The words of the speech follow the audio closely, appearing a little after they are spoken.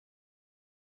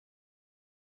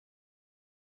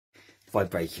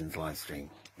Vibrations live stream,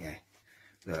 yeah,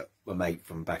 that my mate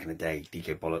from back in the day,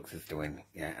 DJ Bollocks, is doing,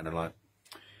 yeah, and I'm like,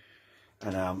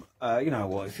 and you know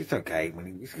what, it's okay. I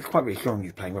mean, it's quite reassuring.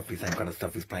 He's playing roughly the same kind of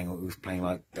stuff he was playing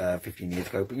like 15 years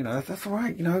ago, but you know, that's all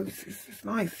right. You know, it's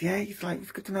nice, yeah. It's like,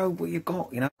 it's good to know what you've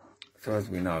got, you know. So as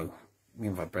we know, me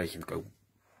and Vibrations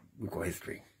we've got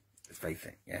history. Let's face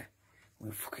it, yeah.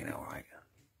 We're fucking hell, right?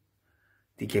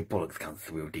 DJ Bollocks counts as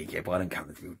the real DJ, but I don't count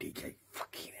as the real DJ.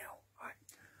 Fucking hell, right?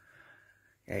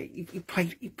 Yeah, he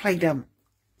played a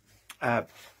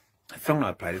song that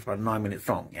I played. It's about a 9-minute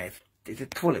song. Yeah, it's a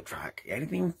toilet track. Yeah,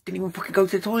 didn't even fucking go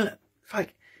to the toilet. It's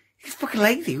like, he's fucking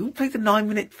lazy. Who plays a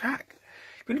 9-minute track?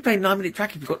 You only play a 9-minute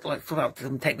track if you've got to like sort out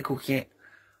some technical shit.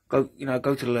 Go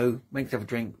to the loo, make yourself a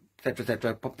drink,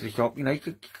 etc., pop to the shop. You know,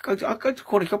 I'll go to the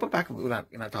corner shop and back with that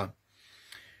in that time.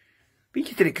 But he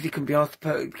just did it because he couldn't be asked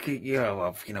to put, yeah,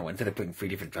 well, you know, instead of putting 3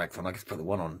 different tracks on, I just put the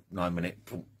one on 9 minute,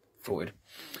 sorted.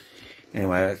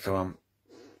 Anyway, so,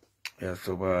 yeah,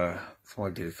 so what I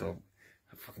did is a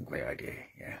fucking great idea,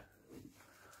 yeah.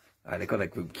 They got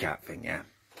that group chat thing, yeah.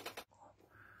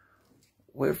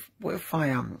 What if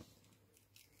I,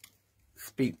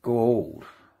 speak gold?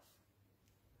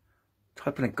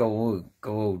 Type in a gold,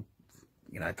 you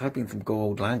know, type in some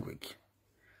gold language.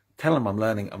 Tell them I'm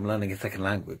learning a second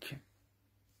language.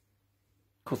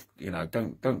 Of course, you know,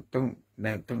 don't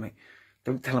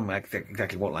tell them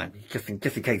exactly what language, just in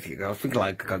case. I was thinking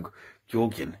like go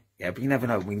Georgian, yeah, but you never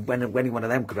know. I mean, when any one of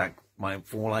them could back,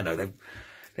 for all I know, they've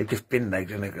just been there,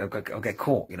 I'll get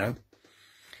caught, you know.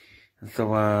 And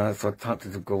so I typed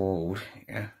in some gold,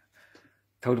 yeah.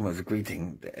 Told him it was a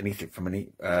greeting, an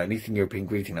Eastern European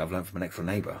greeting that I've learned from an next door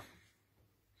neighbour.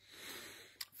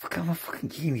 Fuck, I'm a fucking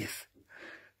genius.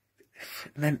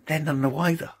 And then none the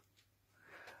wiser.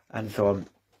 And so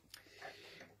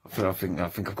I think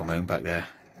I've got my own back there.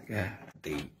 Yeah.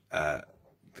 The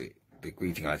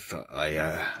greeting I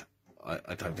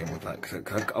typed in was like, cause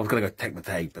I was gonna go take my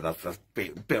tape, but that's a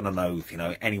bit on the nose, you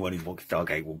know. Anyone who's watched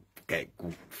Stargate will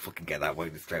fucking get that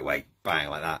word straight away, bang,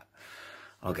 like that.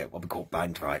 I'll be caught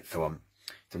banged, right? So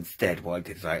instead what I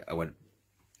did is I went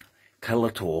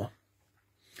Kalator,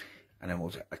 and then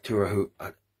what was it? Aturahu.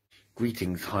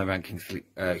 Greetings, high-ranking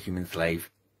human slave.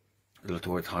 The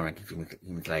Latour's high-ranking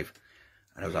human slave,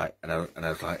 and I was like, and it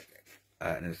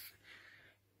was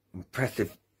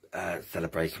impressive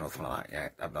celebration or something like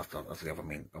that. Yeah, that's what the other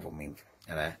means.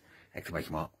 And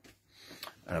exclamation mark.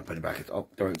 And I put it back. Oh,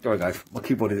 sorry guys, my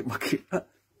keyboard isn't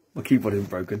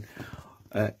broken.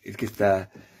 It's just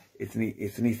it's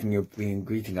an Eastern European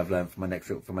greeting I've learned from my next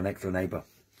door neighbour.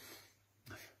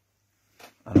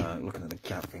 Looking at the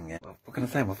chat thing, yeah. What can I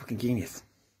say? I'm a fucking genius.